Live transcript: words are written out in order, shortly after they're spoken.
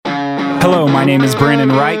Hello, my name is Brandon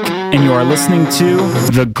Rike, and you are listening to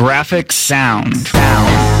The Graphic Sound.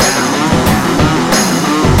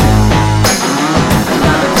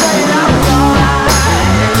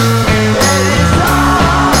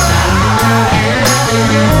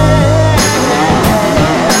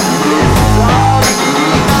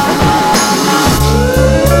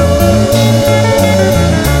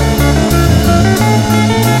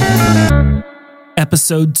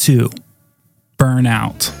 Episode 2,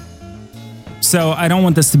 Burnout. So I don't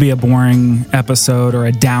want this to be a boring episode or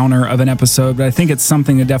a downer of an episode, but I think it's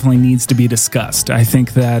something that definitely needs to be discussed. I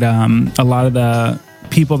think that a lot of the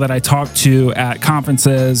people that I talk to at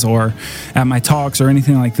conferences or at my talks or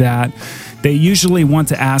anything like that, they usually want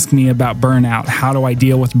to ask me about burnout. How do I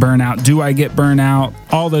deal with burnout? Do I get burnout?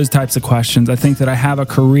 All those types of questions. I think that I have a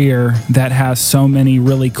career that has so many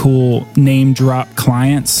really cool name drop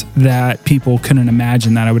clients that people couldn't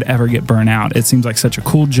imagine that I would ever get burnout. It seems like such a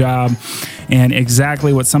cool job and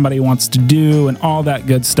exactly what somebody wants to do and all that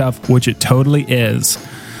good stuff, which it totally is.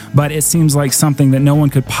 But it seems like something that no one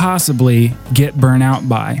could possibly get burnout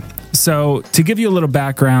by. So to give you a little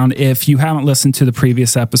background, if you haven't listened to the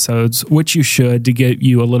previous episodes, which you should to get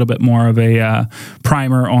you a little bit more of a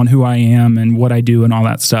primer on who I am and what I do and all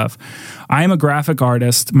that stuff. I am a graphic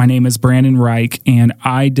artist. My name is Brandon Rike, and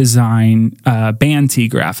I design band tee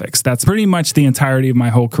graphics. That's pretty much the entirety of my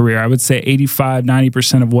whole career. I would say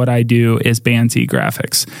 85-90% of what I do is band tee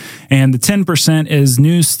graphics. And the 10% is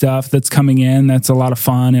new stuff that's coming in. That's a lot of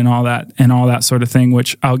fun and all that sort of thing,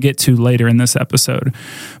 which I'll get to later in this episode.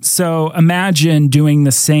 So imagine doing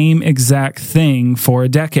the same exact thing for a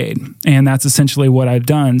decade. And that's essentially what I've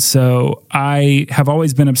done. So I have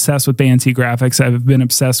always been obsessed with band tee graphics. I've been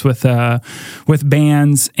obsessed with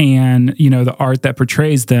bands and, you know, the art that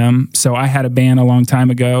portrays them. So I had a band a long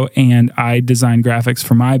time ago and I designed graphics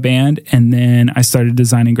for my band. And then I started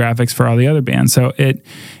designing graphics for all the other bands. So it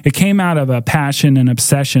came out of a passion and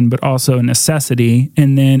obsession, but also a necessity.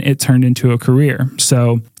 And then it turned into a career.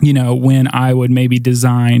 So, you know, when I would maybe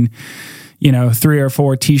design 3 or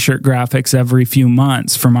 4 t-shirt graphics every few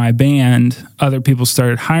months for my band, other people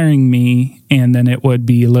started hiring me, and then it would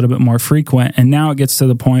be a little bit more frequent. And now it gets to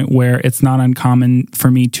the point where it's not uncommon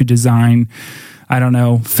for me to design,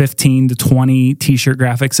 15 to 20 t-shirt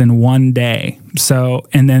graphics in one day. So,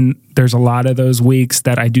 and then there's a lot of those weeks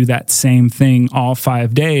that I do that same thing all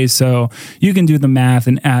 5 days. So you can do the math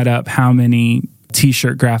and add up how many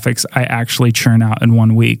t-shirt graphics I actually churn out in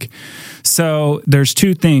 1 week. So there's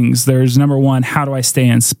 2 things. There's number 1, how do I stay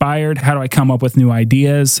inspired? How do I come up with new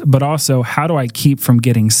ideas? But also, how do I keep from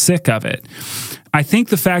getting sick of it? I think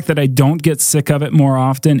the fact that I don't get sick of it more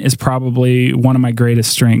often is probably one of my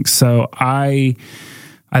greatest strengths. So I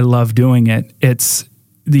love doing it. It's,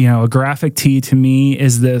 a graphic tee to me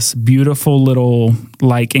is this beautiful little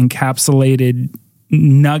encapsulated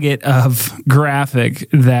nugget of graphic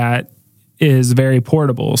that is very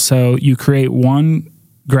portable. So you create one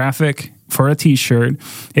graphic for a t-shirt.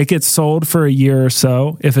 It gets sold for a year or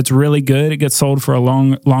so. If it's really good, it gets sold for a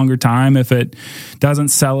longer time. If it doesn't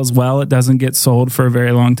sell as well, it doesn't get sold for a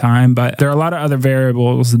very long time. But there are a lot of other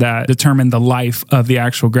variables that determine the life of the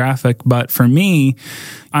actual graphic. But for me,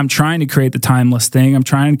 I'm trying to create the timeless thing. I'm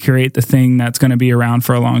trying to create the thing that's going to be around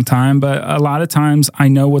for a long time. But a lot of times I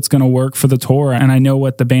know what's going to work for the tour and I know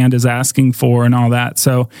what the band is asking for and all that.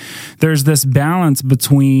 So there's this balance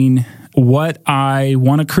between what I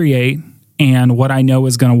want to create and what I know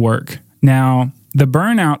is going to work. Now, the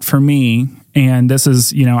burnout for me, and this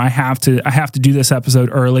is, I have to do this episode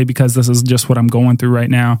early because this is just what I'm going through right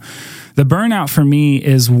now. The burnout for me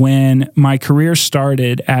is when my career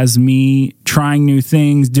started as me trying new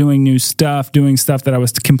things, doing new stuff, doing stuff that I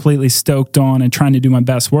was completely stoked on and trying to do my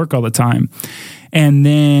best work all the time. And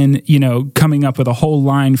then, coming up with a whole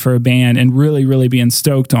line for a band and really, really being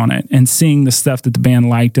stoked on it and seeing the stuff that the band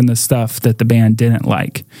liked and the stuff that the band didn't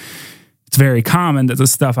like. It's very common that the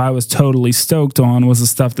stuff I was totally stoked on was the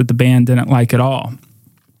stuff that the band didn't like at all.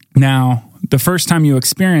 Now, the first time you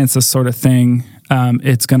experience this sort of thing,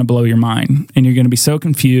 it's going to blow your mind and you're going to be so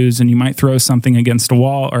confused and you might throw something against a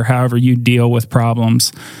wall or however you deal with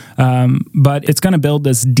problems. But it's going to build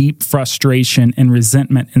this deep frustration and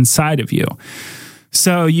resentment inside of you.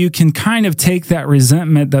 So you can kind of take that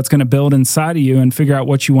resentment that's going to build inside of you and figure out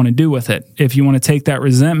what you want to do with it. If you want to take that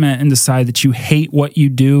resentment and decide that you hate what you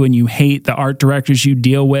do and you hate the art directors you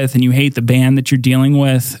deal with and you hate the band that you're dealing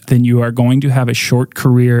with, then you are going to have a short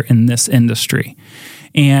career in this industry.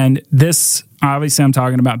 And this, obviously I'm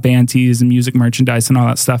talking about band tees and music merchandise and all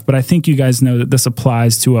that stuff, but I think you guys know that this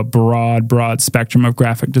applies to a broad spectrum of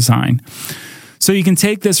graphic design. So you can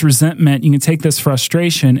take this resentment, you can take this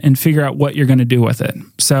frustration and figure out what you're going to do with it.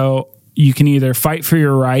 So you can either fight for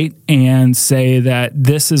your right and say that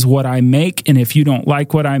this is what I make, and if you don't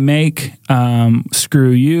like what I make,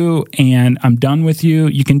 screw you, and I'm done with you.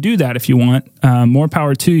 You can do that if you want. More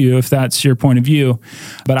power to you if that's your point of view.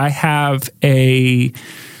 But I have a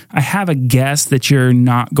guess that you're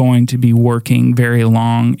not going to be working very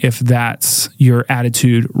long if that's your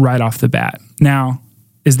attitude right off the bat. Now,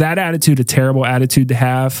 is that attitude a terrible attitude to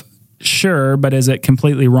have? Sure, but is it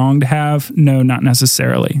completely wrong to have? No, not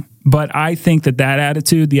necessarily. But I think that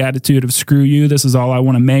attitude, the attitude of screw you, this is all I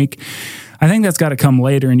want to make, I think that's got to come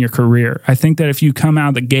later in your career. I think that if you come out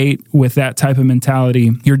of the gate with that type of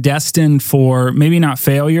mentality, you're destined for maybe not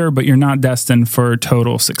failure, but you're not destined for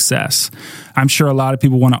total success. I'm sure a lot of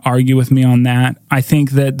people want to argue with me on that. I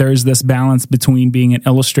think that there's this balance between being an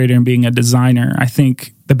illustrator and being a designer. I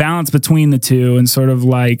think the balance between the two and sort of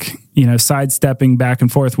like, sidestepping back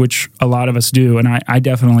and forth, which a lot of us do. And I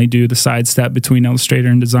definitely do the sidestep between illustrator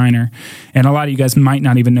and designer. And a lot of you guys might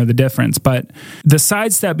not even know the difference. But the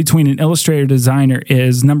sidestep between an illustrator and designer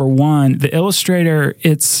is, number one, the illustrator,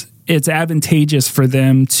 it's advantageous for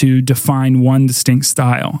them to define one distinct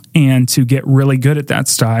style and to get really good at that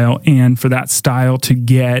style and for that style to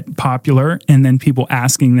get popular and then people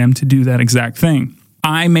asking them to do that exact thing.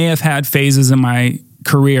 I may have had phases in my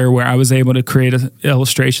career where I was able to create an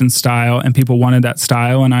illustration style and people wanted that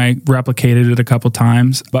style and I replicated it a couple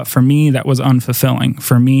times. But for me, that was unfulfilling.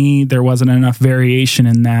 For me, there wasn't enough variation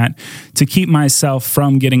in that to keep myself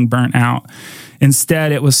from getting burnt out.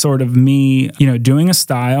 Instead, it was sort of me, doing a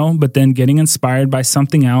style, but then getting inspired by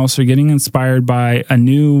something else or getting inspired by a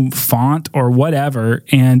new font or whatever,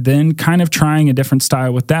 and then kind of trying a different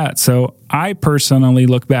style with that. So I personally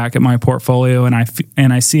look back at my portfolio and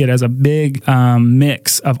I see it as a big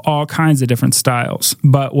mix of all kinds of different styles.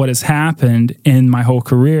 But what has happened in my whole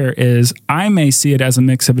career is I may see it as a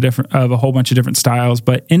mix of a whole bunch of different styles,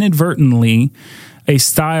 but inadvertently, a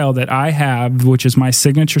style that I have, which is my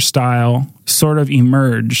signature style, sort of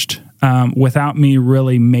emerged without me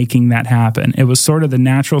really making that happen. It was sort of the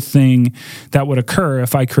natural thing that would occur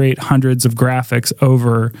if I create hundreds of graphics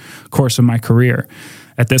over the course of my career.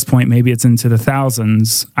 At this point, maybe it's into the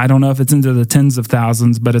thousands. I don't know if it's into the tens of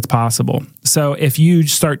thousands, but it's possible. So if you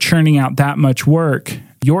start churning out that much work,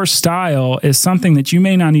 your style is something that you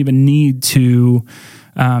may not even need to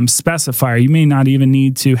specify. You may not even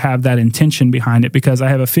need to have that intention behind it, because I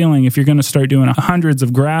have a feeling if you're going to start doing hundreds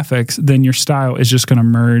of graphics, then your style is just going to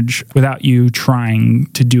merge without you trying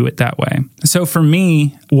to do it that way. So for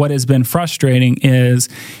me, what has been frustrating is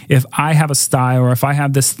if I have a style or if I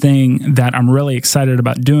have this thing that I'm really excited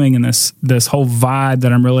about doing and this whole vibe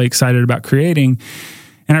that I'm really excited about creating,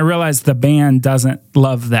 and I realize the band doesn't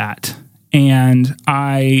love that. And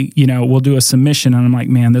I, will do a submission and I'm like,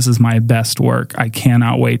 man, this is my best work. I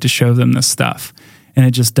cannot wait to show them this stuff. And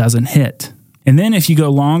it just doesn't hit. And then if you go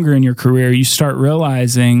longer in your career, you start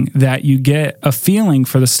realizing that you get a feeling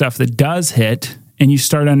for the stuff that does hit, and you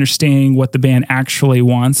start understanding what the band actually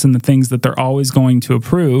wants and the things that they're always going to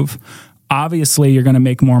approve. Obviously, you're going to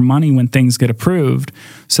make more money when things get approved.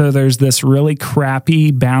 So there's this really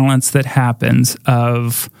crappy balance that happens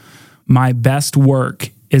of my best work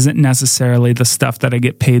isn't necessarily the stuff that I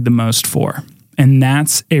get paid the most for. And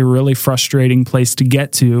that's a really frustrating place to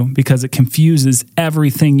get to, because it confuses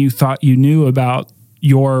everything you thought you knew about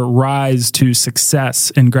your rise to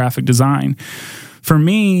success in graphic design. For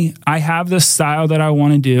me, I have this style that I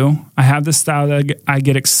want to do. I have this style that I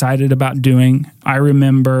get excited about doing. I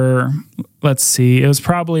remember, it was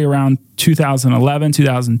probably around 2011,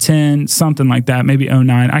 2010, something like that, maybe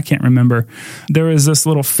 2009. I can't remember. There was this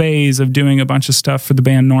little phase of doing a bunch of stuff for the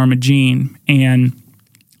band Norma Jean, and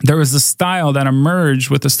there was this style that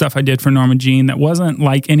emerged with the stuff I did for Norma Jean that wasn't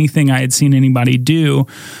like anything I had seen anybody do,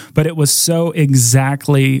 but it was so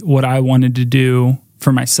exactly what I wanted to do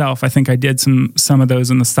for myself. I think I did some of those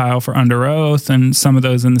in the style for Under Oath and some of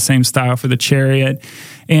those in the same style for The Chariot.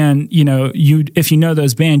 And, if you know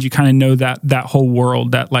those bands, you kind of know that whole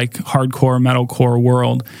world, that like hardcore, metalcore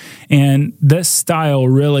world. And this style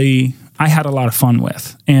really, I had a lot of fun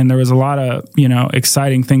with. And there was a lot of,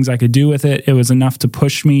 exciting things I could do with it. It was enough to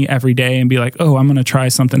push me every day and be like, oh, I'm going to try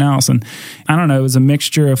something else. And I don't know, it was a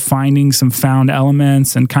mixture of finding some found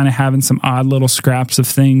elements and kind of having some odd little scraps of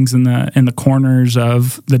things in the corners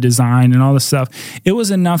of the design and all this stuff. It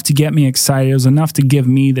was enough to get me excited. It was enough to give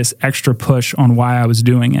me this extra push on why I was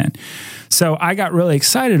doing it. So I got really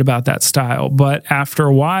excited about that style. But after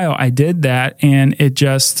a while, I did that and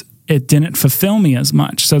it didn't fulfill me as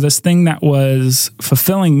much. So this thing that was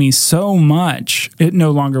fulfilling me so much, it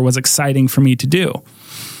no longer was exciting for me to do.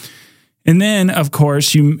 And then, of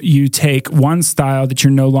course, you take one style that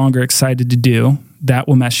you're no longer excited to do, that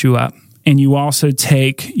will mess you up. And you also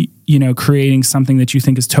take, creating something that you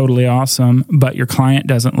think is totally awesome, but your client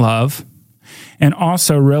doesn't love. And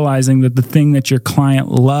also realizing that the thing that your client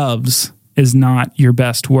loves is not your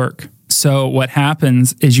best work. So what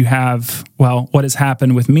happens is what has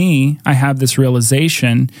happened with me, I have this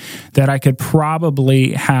realization that I could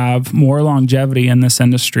probably have more longevity in this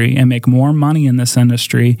industry and make more money in this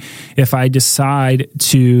industry if I decide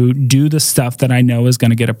to do the stuff that I know is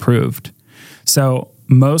going to get approved. So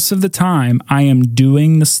most of the time, I am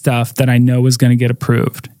doing the stuff that I know is going to get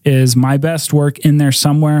approved. Is my best work in there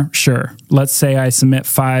somewhere? Sure. Let's say I submit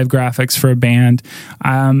 5 graphics for a band.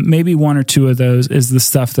 Maybe 1 or 2 of those is the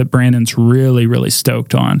stuff that Brandon's really, really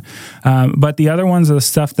stoked on. But the other ones are the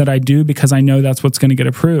stuff that I do because I know that's what's going to get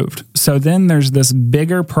approved. So then there's this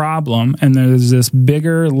bigger problem, and there's this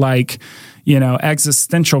bigger,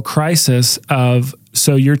 existential crisis of,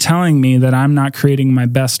 so you're telling me that I'm not creating my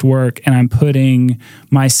best work and I'm putting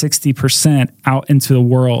my 60% out into the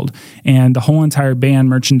world, and the whole entire band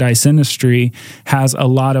merchandise industry has a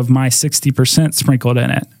lot of my 60% sprinkled in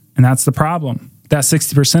it. And that's the problem. That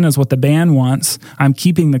 60% is what the band wants. I'm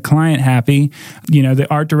keeping the client happy. The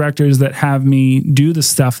art directors that have me do the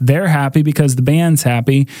stuff, they're happy because the band's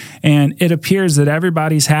happy, and it appears that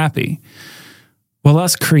everybody's happy. Well,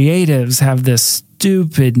 us creatives have this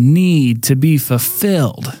stupid need to be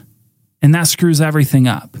fulfilled, and that screws everything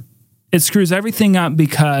up. It screws everything up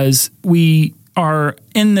because we are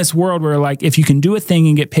in this world where, if you can do a thing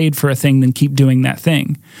and get paid for a thing, then keep doing that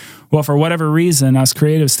thing. Well, for whatever reason, us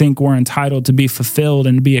creatives think we're entitled to be fulfilled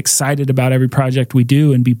and be excited about every project we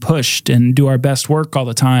do and be pushed and do our best work all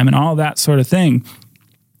the time and all that sort of thing.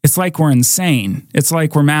 It's like we're insane. It's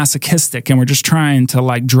like we're masochistic and we're just trying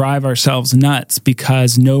to drive ourselves nuts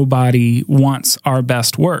because nobody wants our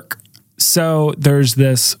best work. So there's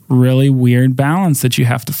this really weird balance that you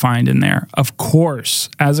have to find in there. Of course,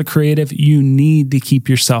 as a creative, you need to keep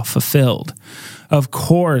yourself fulfilled. Of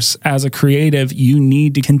course, as a creative, you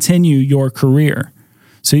need to continue your career.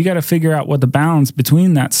 So you got to figure out what the balance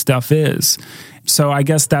between that stuff is. So I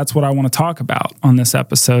guess that's what I want to talk about on this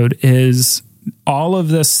episode is all of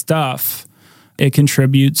this stuff, it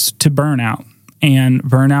contributes to burnout. And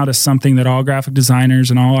burnout is something that all graphic designers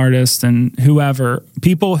and all artists and whoever,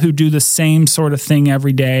 people who do the same sort of thing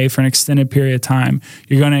every day for an extended period of time,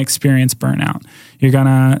 you're going to experience burnout. You're going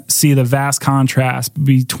to see the vast contrast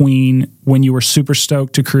between when you were super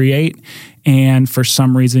stoked to create and for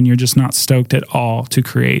some reason you're just not stoked at all to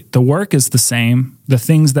create. The work is the same. The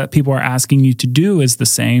things that people are asking you to do is the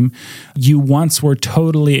same. You once were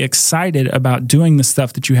totally excited about doing the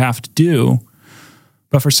stuff that you have to do,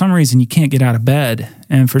 but for some reason you can't get out of bed,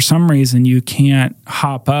 and for some reason you can't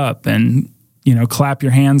hop up and, clap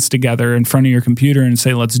your hands together in front of your computer and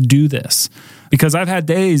say, let's do this. Because I've had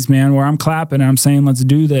days, man, where I'm clapping and I'm saying, let's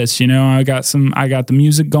do this. I got the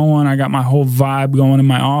music going. I got my whole vibe going in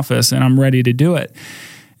my office and I'm ready to do it.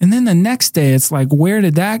 And then the next day it's like, where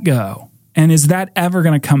did that go? And is that ever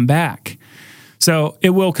going to come back? So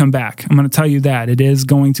it will come back. I'm going to tell you that. It is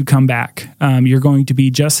going to come back. You're going to be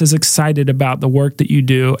just as excited about the work that you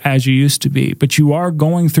do as you used to be, but you are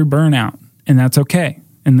going through burnout, and that's okay.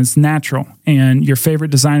 And it's natural. And your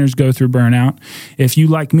favorite designers go through burnout. If you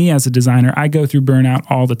like me as a designer, I go through burnout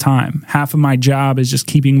all the time. Half of my job is just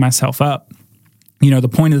keeping myself up. The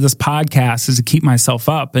point of this podcast is to keep myself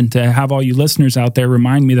up and to have all you listeners out there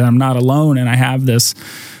remind me that I'm not alone, and I have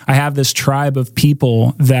this tribe of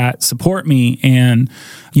people that support me. And,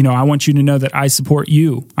 I want you to know that I support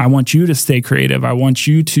you. I want you to stay creative. I want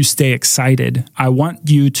you to stay excited. I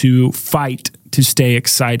want you to fight to stay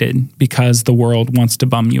excited because the world wants to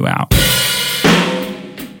bum you out.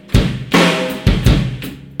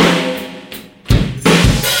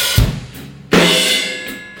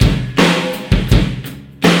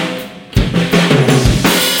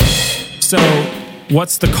 So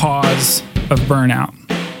what's the cause of burnout?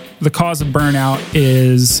 The cause of burnout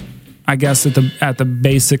is, I guess at the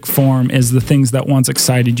basic form, is the things that once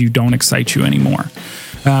excited you don't excite you anymore.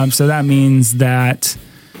 So that means that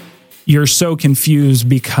you're so confused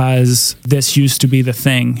because this used to be the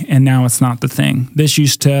thing and now it's not the thing. This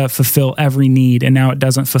used to fulfill every need and now it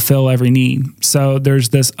doesn't fulfill every need. So there's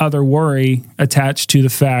this other worry attached to the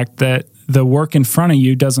fact that the work in front of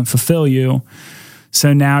you doesn't fulfill you.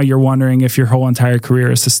 So now you're wondering if your whole entire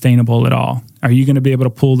career is sustainable at all. Are you going to be able to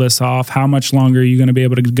pull this off? How much longer are you going to be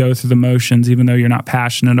able to go through the motions even though you're not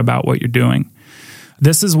passionate about what you're doing?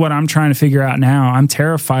 This is what I'm trying to figure out now. I'm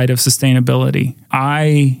terrified of sustainability.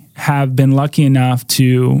 I have been lucky enough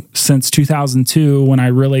to, since 2002, when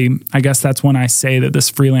I guess that's when I say that this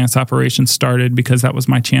freelance operation started, because that was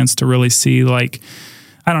my chance to really see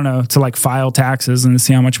I don't know, to like file taxes and to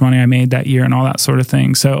see how much money I made that year and all that sort of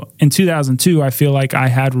thing. So in 2002, I feel like I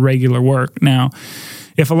had regular work. Now,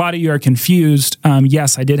 if a lot of you are confused,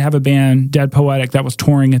 yes, I did have a band, Dead Poetic, that was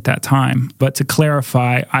touring at that time. But to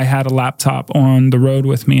clarify, I had a laptop on the road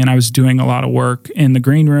with me, and I was doing a lot of work in the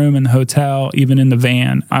green room, in the hotel, even in the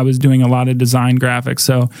van. I was doing a lot of design graphics.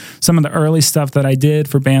 So some of the early stuff that I did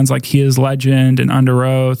for bands like He Is Legend and Under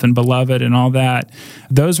Oath and Beloved and all that,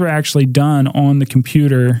 those were actually done on the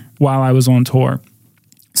computer while I was on tour.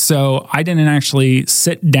 So I didn't actually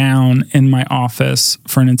sit down in my office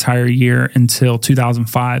for an entire year until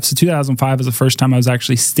 2005. So 2005 was the first time I was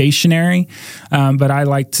actually stationary, but I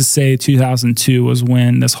like to say 2002 was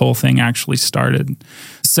when this whole thing actually started.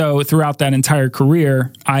 So throughout that entire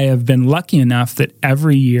career, I have been lucky enough that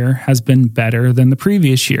every year has been better than the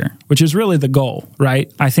previous year, which is really the goal, right?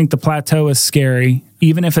 I think the plateau is scary.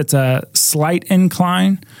 Even if it's a slight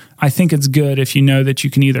incline, I think it's good if you know that you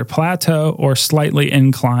can either plateau or slightly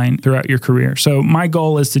incline throughout your career. So my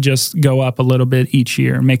goal is to just go up a little bit each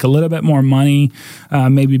year, make a little bit more money,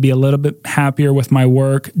 maybe be a little bit happier with my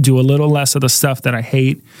work, do a little less of the stuff that I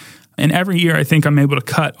hate. And every year I think I'm able to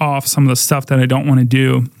cut off some of the stuff that I don't want to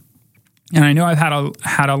do. And I know I've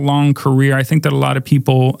had a long career. I think that a lot of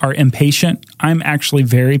people are impatient. I'm actually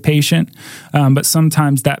very patient, but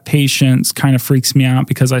sometimes that patience kind of freaks me out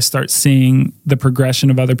because I start seeing the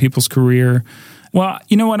progression of other people's career. Well,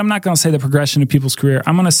 you know what? I'm not going to say the progression of people's career.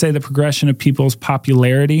 I'm going to say the progression of people's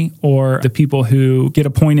popularity, or the people who get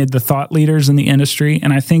appointed the thought leaders in the industry.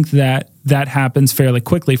 And I think that happens fairly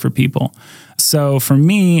quickly for people. So for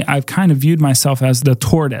me, I've kind of viewed myself as the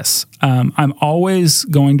tortoise. I'm always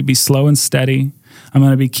going to be slow and steady. I'm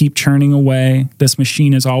going to keep churning away. This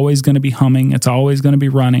machine is always going to be humming. It's always going to be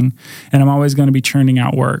running. And I'm always going to be churning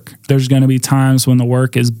out work. There's going to be times when the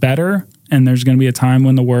work is better, and there's going to be a time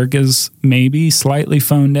when the work is maybe slightly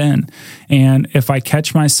phoned in. And if I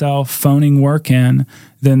catch myself phoning work in,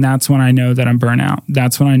 then that's when I know that I'm burnt out.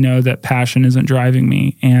 That's when I know that passion isn't driving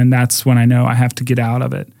me. And that's when I know I have to get out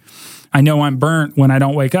of it. I know I'm burnt when I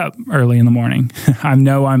don't wake up early in the morning. I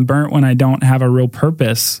know I'm burnt when I don't have a real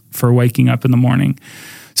purpose for waking up in the morning.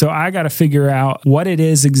 So I got to figure out what it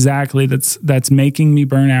is exactly that's making me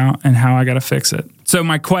burn out and how I got to fix it. So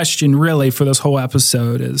my question really for this whole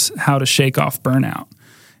episode is how to shake off burnout.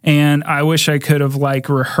 And I wish I could have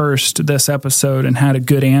rehearsed this episode and had a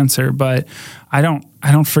good answer, but I don't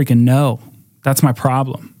freaking know. That's my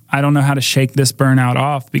problem. I don't know how to shake this burnout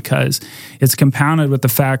off because it's compounded with the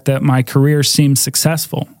fact that my career seems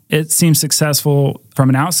successful. It seems successful from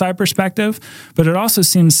an outside perspective, but it also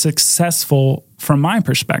seems successful from my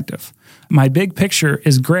perspective. My big picture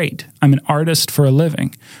is great. I'm an artist for a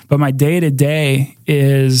living, but my day-to-day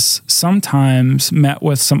is sometimes met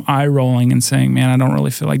with some eye rolling and saying, man, I don't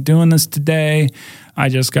really feel like doing this today. I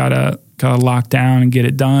just gotta lock down and get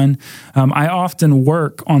it done. I often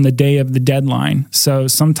work on the day of the deadline. So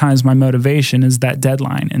sometimes my motivation is that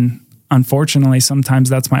deadline. And unfortunately, sometimes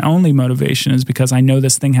that's my only motivation, is because I know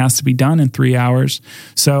this thing has to be done in 3 hours.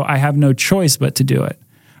 So I have no choice but to do it.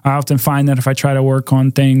 I often find that if I try to work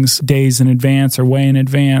on things days in advance or way in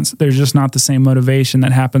advance, there's just not the same motivation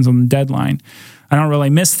that happens on the deadline. I don't really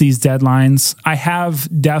miss these deadlines. I have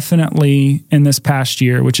definitely in this past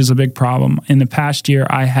year, which is a big problem. In the past year,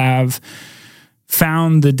 I have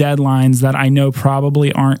found the deadlines that I know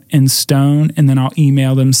probably aren't in stone, and then I'll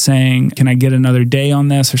email them saying, can I get another day on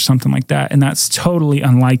this or something like that? And that's totally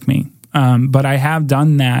unlike me. But I have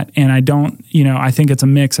done that, and I don't, I think it's a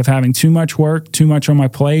mix of having too much work, too much on my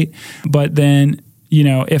plate. But then,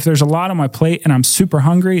 if there's a lot on my plate and I'm super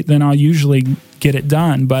hungry, then I'll usually get it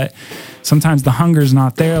done. But sometimes the hunger's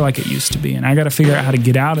not there like it used to be, and I got to figure out how to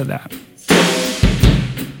get out of that.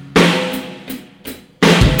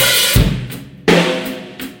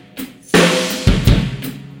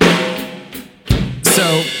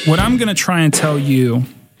 So what I'm going to try and tell you,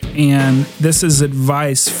 and this is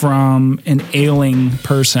advice from an ailing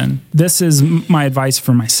person. This is my advice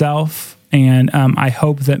for myself, and I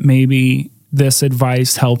hope that maybe this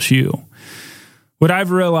advice helps you. What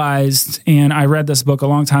I've realized, and I read this book a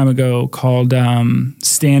long time ago called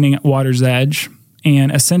Standing at Water's Edge,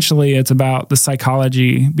 and essentially it's about the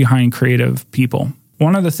psychology behind creative people.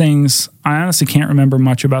 One of the things, I honestly can't remember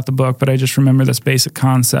much about the book, but I just remember this basic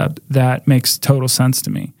concept that makes total sense to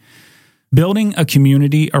me. Building a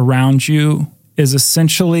community around you is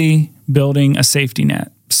essentially building a safety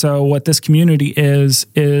net. So what this community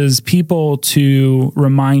is people to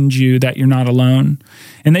remind you that you're not alone.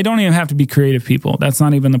 And they don't even have to be creative people. That's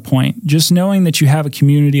not even the point. Just knowing that you have a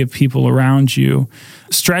community of people around you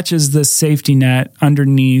stretches the safety net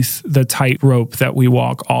underneath the tight rope that we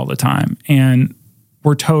walk all the time. And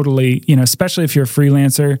we're totally, especially if you're a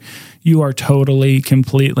freelancer, you are totally,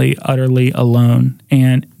 completely, utterly alone.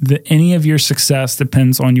 And any of your success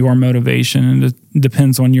depends on your motivation, and it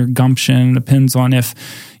depends on your gumption, depends on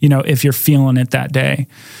if you're feeling it that day.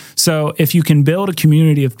 So if you can build a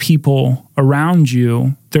community of people around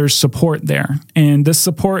you, there's support there. And this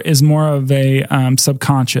support is more of a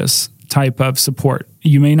subconscious type of support.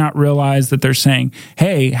 You may not realize that they're saying,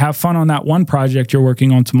 hey, have fun on that one project you're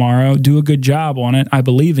working on tomorrow. Do a good job on it. I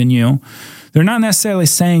believe in you. They're not necessarily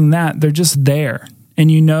saying that. They're just there.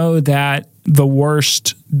 And you know that the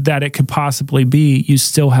worst that it could possibly be, you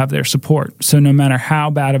still have their support. So no matter how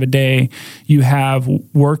bad of a day you have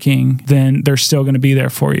working, then they're still going to be there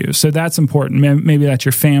for you. So that's important. Maybe that's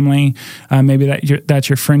your family. Maybe that's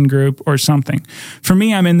your friend group or something. For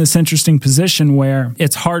me, I'm in this interesting position where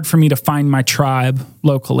it's hard for me to find my tribe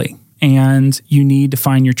locally. And you need to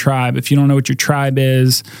find your tribe. If you don't know what your tribe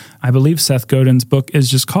is, I believe Seth Godin's book is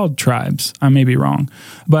just called Tribes. I may be wrong.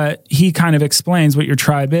 But he kind of explains what your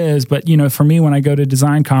tribe is. But, for me, when I go to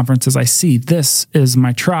design conferences, I see this is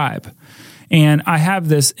my tribe. And I have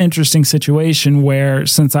this interesting situation where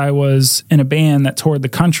since I was in a band that toured the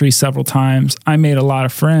country several times, I made a lot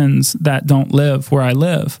of friends that don't live where I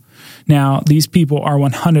live. Now, these people are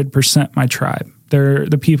 100% my tribe. They're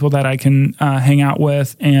the people that I can hang out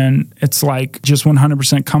with, and it's like just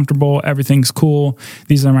 100% comfortable. Everything's cool.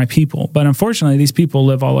 These are my people. But unfortunately, these people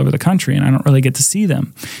live all over the country, and I don't really get to see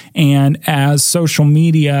them. And as social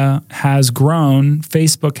media has grown,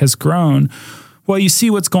 Facebook has grown, well, you see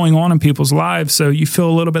what's going on in people's lives, so you feel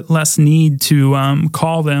a little bit less need to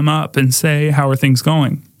call them up and say, how are things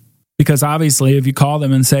going? Because obviously, if you call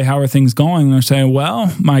them and say, how are things going? They're saying,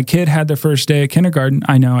 well, my kid had their first day of kindergarten.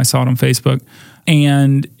 I know, I saw it on Facebook.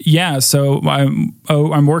 And yeah, so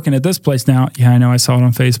I'm working at this place now. Yeah, I know, I saw it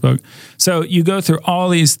on Facebook. So you go through all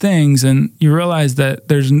these things and you realize that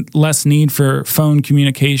there's less need for phone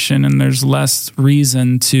communication and there's less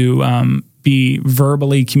reason to be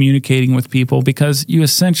verbally communicating with people because you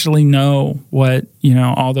essentially know what,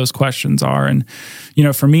 all those questions are. And,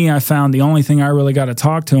 for me, I found the only thing I really got to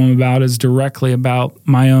talk to them about is directly about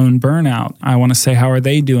my own burnout. I want to say, how are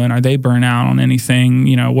they doing? Are they burnt out on anything?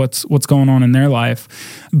 What's going on in their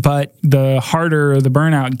life? But the harder the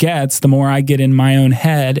burnout gets, the more I get in my own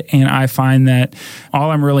head. And I find that all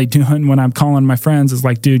I'm really doing when I'm calling my friends is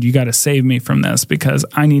like, dude, you got to save me from this because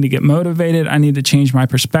I need to get motivated. I need to change my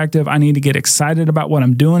perspective. I need to get excited about what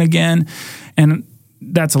I'm doing again. And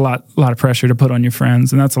that's a lot of pressure to put on your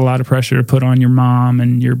friends. And that's a lot of pressure to put on your mom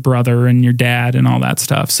and your brother and your dad and all that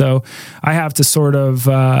stuff. So I have to sort of,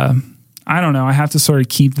 I have to sort of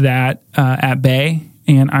keep that at bay.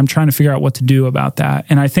 And I'm trying to figure out what to do about that.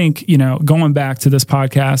 And I think, going back to this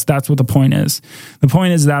podcast, that's what the point is. The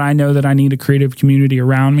point is that I know that I need a creative community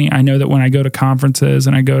around me. I know that when I go to conferences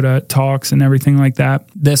and I go to talks and everything like that,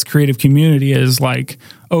 this creative community is like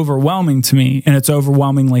overwhelming to me and it's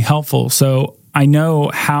overwhelmingly helpful. So I know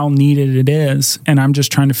how needed it is, and I'm just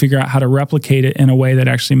trying to figure out how to replicate it in a way that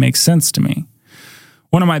actually makes sense to me.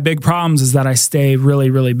 One of my big problems is that I stay really,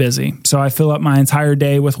 really busy. So I fill up my entire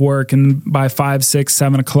day with work, and by 5, 6,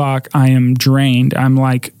 7 o'clock, I am drained. I'm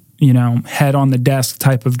like, head on the desk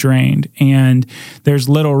type of drained. And there's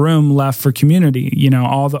little room left for community.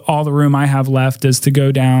 All the room I have left is to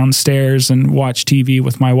go downstairs and watch TV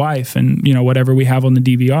with my wife and, whatever we have on the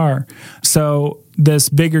DVR. So this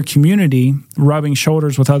bigger community, rubbing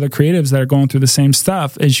shoulders with other creatives that are going through the same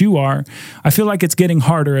stuff as you are, I feel like it's getting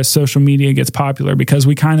harder as social media gets popular because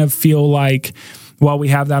we kind of feel like, well, we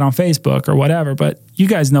have that on Facebook or whatever, but you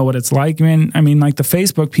guys know what it's like. I mean, like the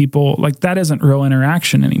Facebook people, like that isn't real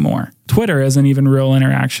interaction anymore. Twitter isn't even real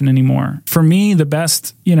interaction anymore. For me, the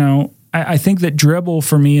best, I think that Dribbble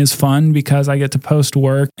for me is fun because I get to post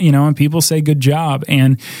work, and people say good job.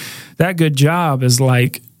 And that good job is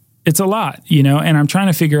like, it's a lot, and I'm trying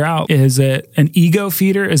to figure out, is it an ego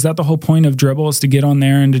feeder? Is that the whole point of Dribbble, is to get on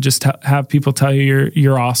there and to just have people tell you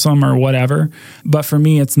you're awesome or whatever? But for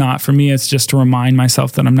me, it's not. For me, it's just to remind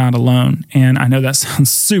myself that I'm not alone. And I know that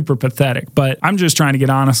sounds super pathetic, but I'm just trying to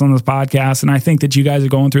get honest on this podcast. And I think that you guys are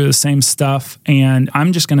going through the same stuff, and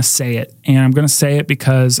I'm just going to say it. And I'm going to say it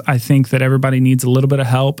because I think that everybody needs a little bit of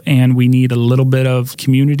help and we need a little bit of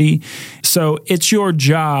community. So it's your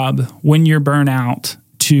job when you're burnt out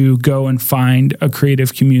to go and find a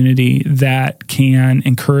creative community that can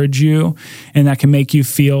encourage you and that can make you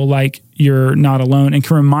feel like you're not alone, and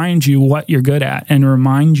can remind you what you're good at and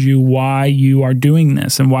remind you why you are doing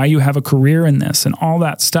this and why you have a career in this and all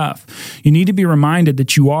that stuff. You need to be reminded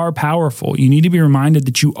that you are powerful. You need to be reminded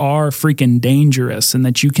that you are freaking dangerous and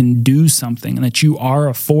that you can do something and that you are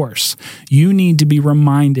a force. You need to be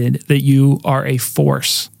reminded that you are a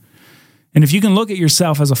force. And if you can look at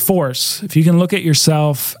yourself as a force, if you can look at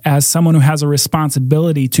yourself as someone who has a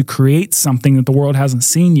responsibility to create something that the world hasn't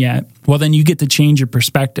seen yet, well, then you get to change your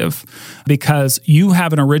perspective because you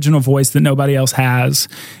have an original voice that nobody else has.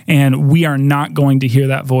 And we are not going to hear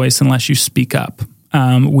that voice unless you speak up.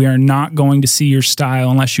 We are not going to see your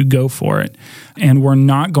style unless you go for it. And we're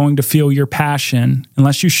not going to feel your passion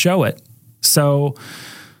unless you show it. So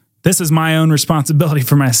this is my own responsibility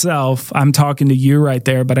for myself. I'm talking to you right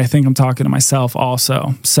there, but I think I'm talking to myself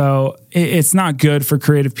also. So it's not good for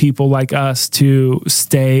creative people like us to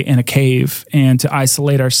stay in a cave and to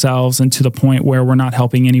isolate ourselves and to the point where we're not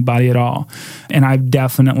helping anybody at all. And I've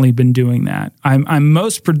definitely been doing that. I'm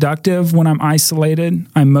most productive when I'm isolated.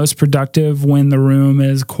 I'm most productive when the room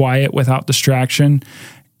is quiet without distraction.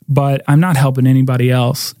 But I'm not helping anybody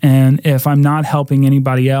else. And if I'm not helping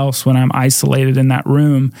anybody else when I'm isolated in that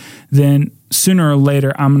room, then sooner or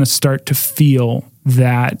later, I'm going to start to feel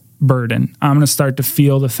that burden. I'm going to start to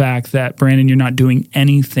feel the fact that, Brandon, you're not doing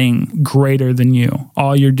anything greater than you.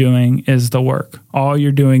 All you're doing is the work. All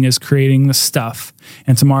you're doing is creating the stuff.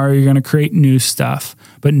 And tomorrow you're going to create new stuff,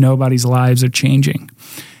 but nobody's lives are changing.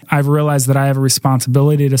 I've realized that I have a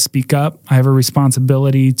responsibility to speak up. I have a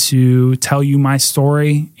responsibility to tell you my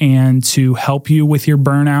story and to help you with your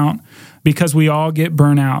burnout, because we all get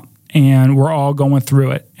burnout and we're all going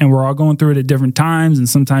through it, and we're all going through it at different times. And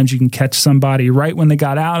sometimes you can catch somebody right when they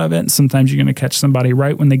got out of it. And sometimes you're going to catch somebody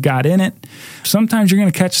right when they got in it. Sometimes you're going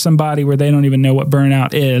to catch somebody where they don't even know what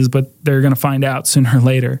burnout is, but they're going to find out sooner or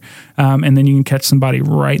later. And then you can catch somebody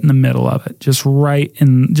right in the middle of it, just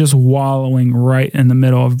wallowing right in the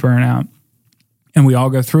middle of burnout. And we all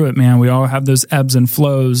go through it, man. We all have those ebbs and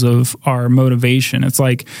flows of our motivation. It's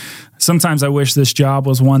like, sometimes I wish this job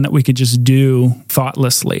was one that we could just do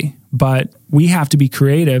thoughtlessly, but we have to be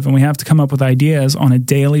creative and we have to come up with ideas on a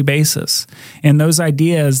daily basis. And those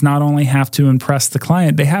ideas not only have to impress the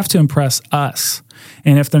client, they have to impress us.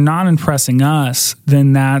 And if they're not impressing us,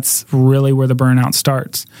 then that's really where the burnout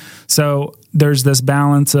starts. So there's this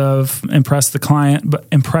balance of impress the client, but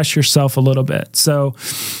impress yourself a little bit. So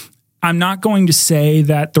I'm not going to say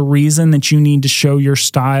that the reason that you need to show your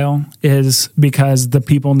style is because the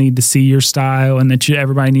people need to see your style and that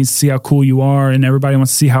everybody needs to see how cool you are and everybody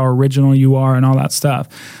wants to see how original you are and all that stuff.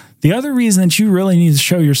 The other reason that you really need to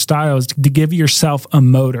show your style is to give yourself a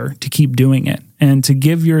motor to keep doing it and to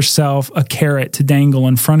give yourself a carrot to dangle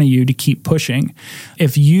in front of you to keep pushing.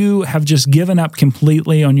 If you have just given up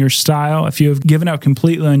completely on your style, if you have given up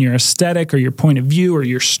completely on your aesthetic or your point of view or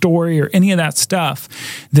your story or any of that stuff,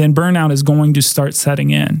 then burnout is going to start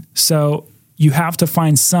setting in. So you have to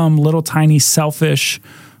find some little tiny selfish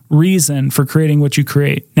reason for creating what you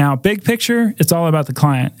create. Now, big picture, it's all about the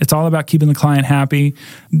client. It's all about keeping the client happy.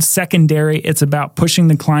 Secondary, it's about pushing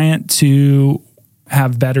the client to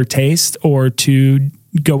have better taste or to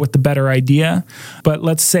go with the better idea. But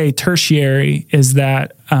let's say tertiary is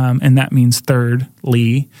that, and that means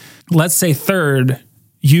thirdly. Let's say third,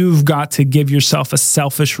 you've got to give yourself a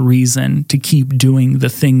selfish reason to keep doing the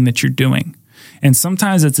thing that you're doing. And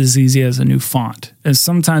sometimes it's as easy as a new font. And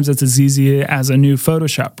sometimes it's as easy as a new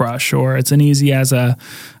Photoshop brush, or it's an easy as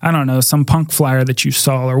some punk flyer that you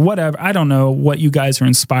saw or whatever. I don't know what you guys are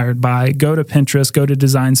inspired by. Go to Pinterest, go to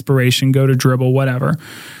Design Inspiration, go to Dribbble, whatever.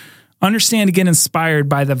 Understand to get inspired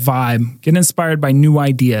by the vibe. Get inspired by new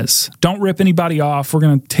ideas. Don't rip anybody off. We're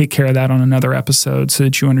going to take care of that on another episode so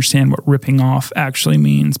that you understand what ripping off actually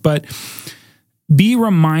means. But be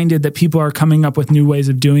reminded that people are coming up with new ways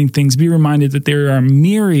of doing things. Be reminded that there are a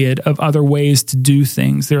myriad of other ways to do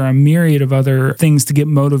things. There are a myriad of other things to get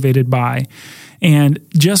motivated by. And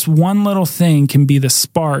just one little thing can be the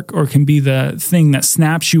spark or can be the thing that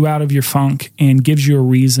snaps you out of your funk and gives you a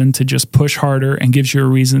reason to just push harder and gives you a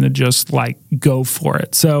reason to just go for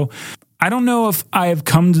it. So I don't know if I have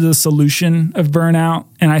come to the solution of burnout.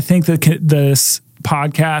 And I think that this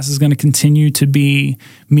podcast is going to continue to be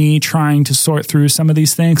me trying to sort through some of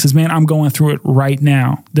these things because, man, I'm going through it right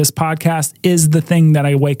now. This podcast is the thing that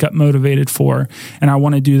I wake up motivated for, and I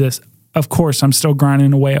want to do this. Of course, I'm still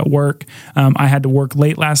grinding away at work. I had to work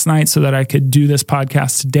late last night so that I could do this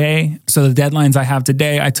podcast today. So the deadlines I have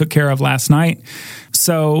today, I took care of last night.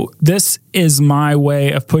 So this is my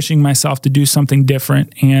way of pushing myself to do something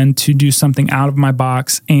different and to do something out of my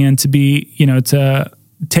box and to be, to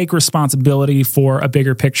take responsibility for a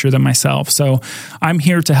bigger picture than myself. So I'm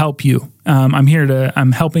here to help you.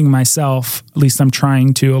 I'm helping myself. At least I'm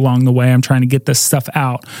trying to along the way. I'm trying to get this stuff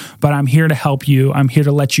out, but I'm here to help you. I'm here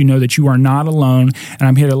to let you know that you are not alone. And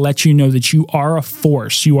I'm here to let you know that you are a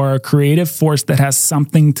force. You are a creative force that has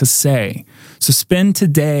something to say. So spend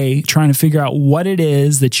today trying to figure out what it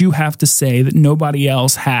is that you have to say that nobody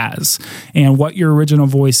else has and what your original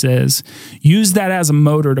voice is. Use that as a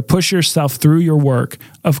motor to push yourself through your work.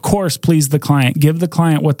 Of course, please the client. Give the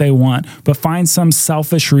client what they want, but find some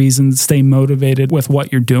selfish reason to stay motivated with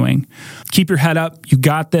what you're doing. Keep your head up. You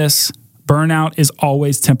got this. Burnout is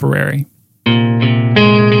always temporary.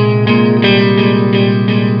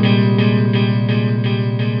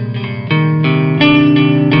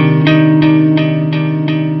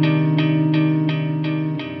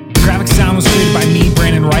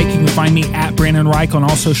 You can find me at Brandon Rike on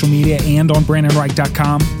all social media and on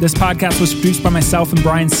BrandonRike.com. This podcast was produced by myself and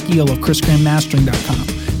Brian Skeel of ChrisGrahamMastering.com.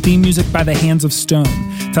 Theme music by The Hands of Stone.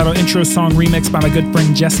 Title intro song remixed by my good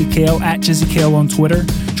friend Jesse Kale at Jesse Kale on Twitter.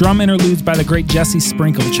 Drum interludes by the great Jesse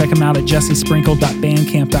Sprinkle. Check him out at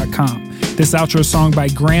jessesprinkle.bandcamp.com. This outro song by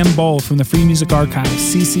Graham Bowl from the Free Music Archive,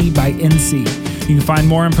 CC by NC. You can find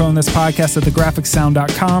more info on this podcast at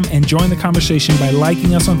thegraphicsound.com and join the conversation by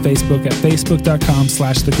liking us on Facebook at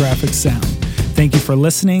facebook.com/thegraphicsound. Thank you for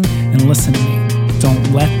listening, and listen to me.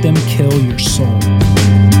 Don't let them kill your soul.